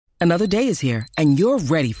Another day is here, and you're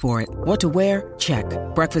ready for it. What to wear? Check.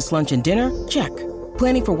 Breakfast, lunch, and dinner? Check.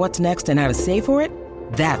 Planning for what's next and how to save for it?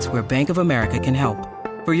 That's where Bank of America can help.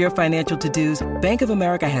 For your financial to-dos, Bank of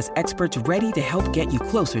America has experts ready to help get you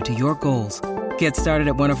closer to your goals. Get started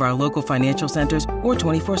at one of our local financial centers or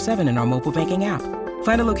 24/7 in our mobile banking app.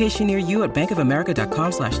 Find a location near you at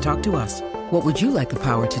bankofamerica.com/talktous. What would you like the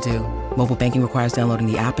power to do? Mobile banking requires downloading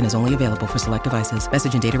the app and is only available for select devices.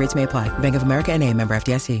 Message and data rates may apply. Bank of America N.A., member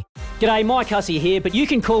FDIC. G'day, Mike Hussey here, but you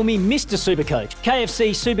can call me Mr. Supercoach. KFC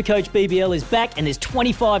Supercoach BBL is back and there's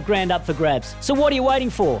 25 grand up for grabs. So what are you waiting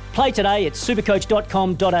for? Play today at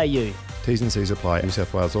supercoach.com.au. T's and C's apply. New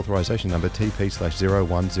South Wales authorisation number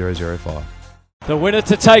TP/01005. The winner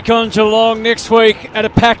to take on Geelong next week at a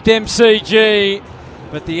packed MCG.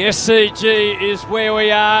 But the SCG is where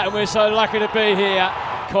we are, and we're so lucky to be here.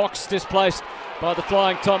 Cox displaced by the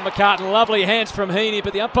flying Tom McCartan. Lovely hands from Heaney,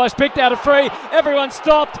 but the umpire's picked out a free. Everyone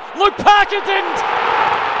stopped. Luke Parker didn't!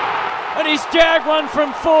 And he's jagged one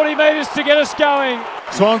from 40 metres to get us going.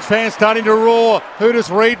 Swans fans starting to roar. Who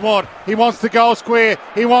does Reid want? He wants the goal square.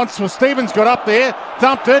 Stevens got up there,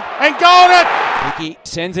 thumped it, and goaled it! Hickey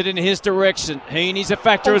sends it in his direction. Heaney's a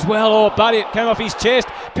factor as well. Oh, buddy, it came off his chest.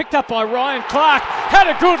 Picked up by Ryan Clark. Had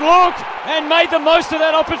a good look and made the most of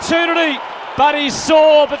that opportunity. But he's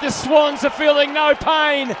sore, but the Swans are feeling no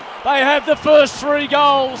pain. They have the first 3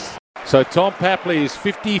 goals. So Tom Papley is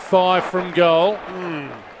 55 from goal.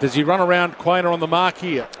 Does he run around Quainer on the mark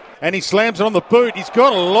here? And he slams it on the boot. He's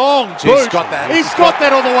got a long boot. He's got that. He's got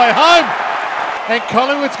that all the way home. And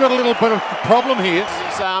Collingwood's got a little bit of a problem here.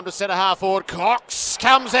 His arm to centre half forward. Cox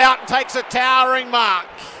comes out and takes a towering mark.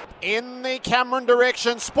 In the Cameron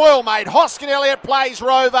direction, spoil made. Hoskin Elliott plays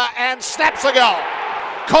Rover and snaps a goal.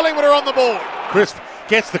 Collingwood are on the board. Crisp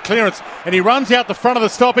gets the clearance and he runs out the front of the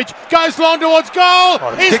stoppage. Goes long towards goal.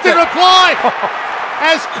 Instant reply.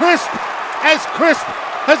 As crisp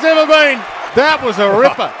has ever been. That was a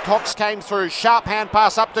ripper. Cox came through. Sharp hand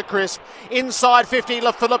pass up to Crisp. Inside 50,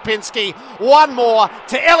 Filipinski. One more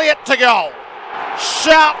to Elliott to goal.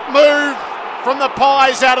 Sharp move from the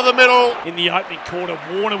Pies out of the middle. In the opening quarter,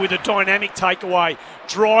 Warner with a dynamic takeaway.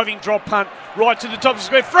 Driving drop punt right to the top of the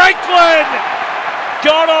square. Franklin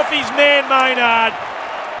got off his man Maynard.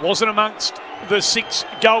 Wasn't amongst the 6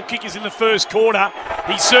 goal kickers in the first quarter.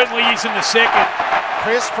 He certainly is in the second.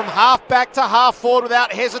 Crisp from half back to half forward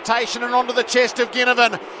without hesitation and onto the chest of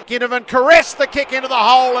Ginnivan. Ginnivan caressed the kick into the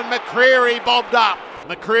hole and McCreary bobbed up.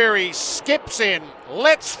 McCreary skips in,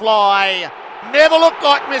 lets fly, never looked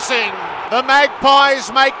like missing. The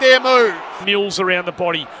Magpies make their move. Mills around the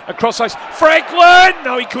body, across ice. Franklin!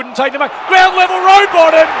 No, he couldn't take the mark. Ground level,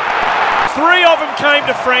 Rowbottom! 3 of them came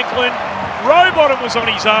to Franklin. Rowbottom was on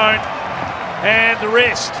his own. And the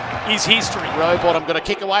rest is history. Rowbottom got a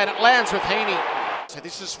kick away and it lands with Heaney. So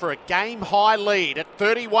this is for a game-high lead at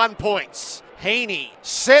 31 points. Heaney,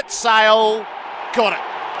 set sail, got it.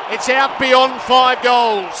 It's out beyond 5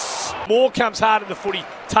 goals. Moore comes hard in the footy,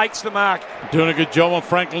 takes the mark. Doing a good job on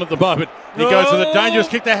Franklin at the moment. He goes for the dangerous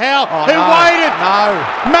kick to Howe, who no, waited. No.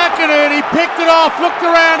 McInerney picked it off, looked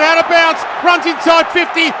around, had a bounce, runs inside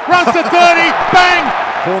 50, runs to 30, bang!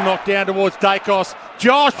 Ball knocked down towards Dacos.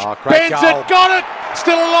 Josh bends it, got it!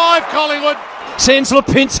 Still alive, Collingwood. Sends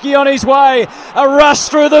Lipinski on his way. A rush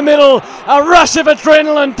through the middle. A rush of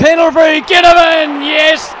adrenaline. Pendlebury, Ginnivan,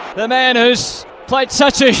 yes! The man who's played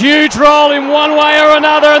such a huge role in one way or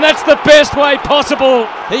another, and that's the best way possible.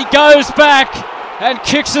 He goes back and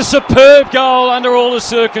kicks a superb goal under all the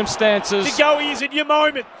circumstances. To go is at your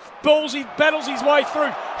moment. Ballsy battles his way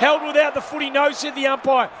through. Held without the footy, no, said the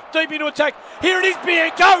umpire. Deep into attack. Here it is,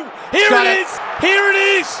 Bianco. Here it is. Here it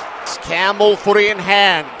is. It's Campbell footy in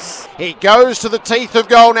hands. He goes to the teeth of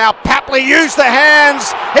goal now. Papley used the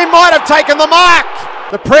hands. He might have taken the mark.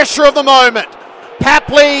 The pressure of the moment.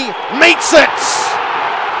 Papley meets it.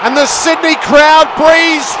 And the Sydney crowd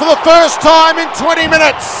breathes for the first time in 20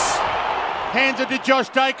 minutes. Hands it to Josh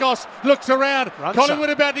Dacos, looks around. Collingwood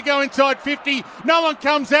about to go inside 50. No one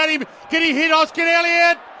comes at him. Can he hit Hoskin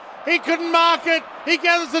Elliott? He couldn't mark it. He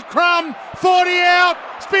gathers the crumb. 40 out.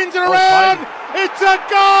 Spins it around. It's a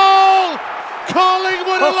goal.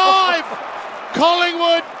 Collingwood alive.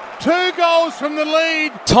 Collingwood 2 goals from the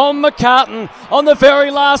lead. Tom McCartan on the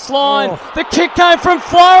very last line. The kick came from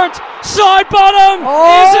Florent. Side bottom.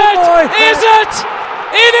 Is it? Is it?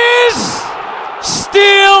 It is.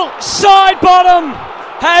 Steele, side bottom,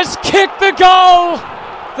 has kicked the goal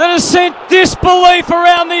that has sent disbelief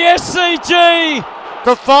around the SCG.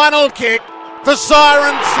 The final kick, the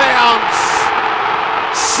siren sounds.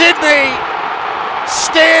 Sydney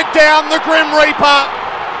stared down the Grim Reaper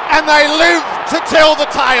and they live to tell the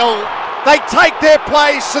tale. They take their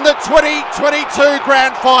place in the 2022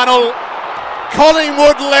 Grand Final.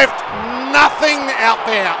 Collingwood left nothing out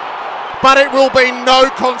there, but it will be no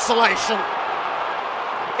consolation.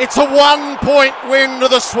 It's a 1-point win to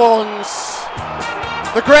the Swans.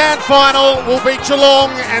 The Grand Final will be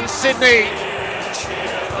Geelong and Sydney.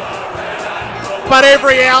 But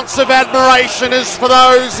every ounce of admiration is for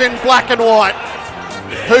those in black and white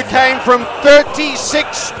who came from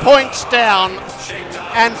 36 points down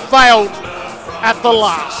and failed at the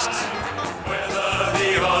last.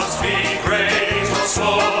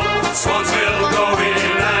 Swans will go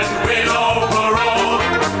in and win overall,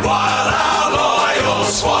 while our loyal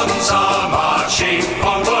Swans are marching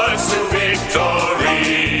onwards to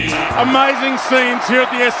victory. Amazing scenes here at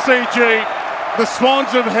the SCG. The Swans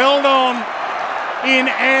have held on in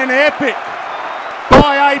an epic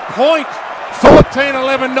by a point,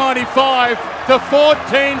 14-11-95 to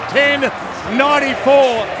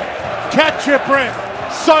 14-10-94. Catch your breath,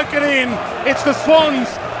 soak it in. It's the Swans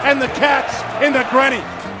and the Cats in the granny.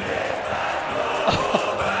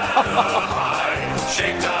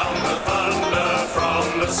 Shake down the thunder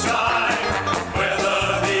from the sky.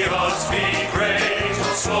 Whether the odds be great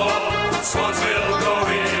or small, Swans will go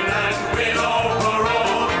in and win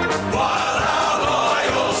overall, while our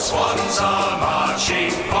loyal Swans are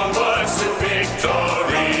marching onwards to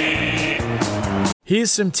victory.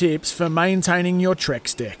 Here's some tips for maintaining your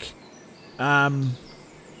Trex deck.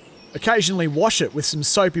 Occasionally wash it with some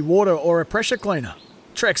soapy water or a pressure cleaner.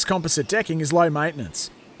 Trex composite decking is low maintenance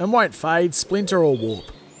and won't fade, splinter or warp.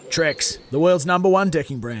 Trex, the world's #1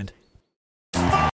 decking brand.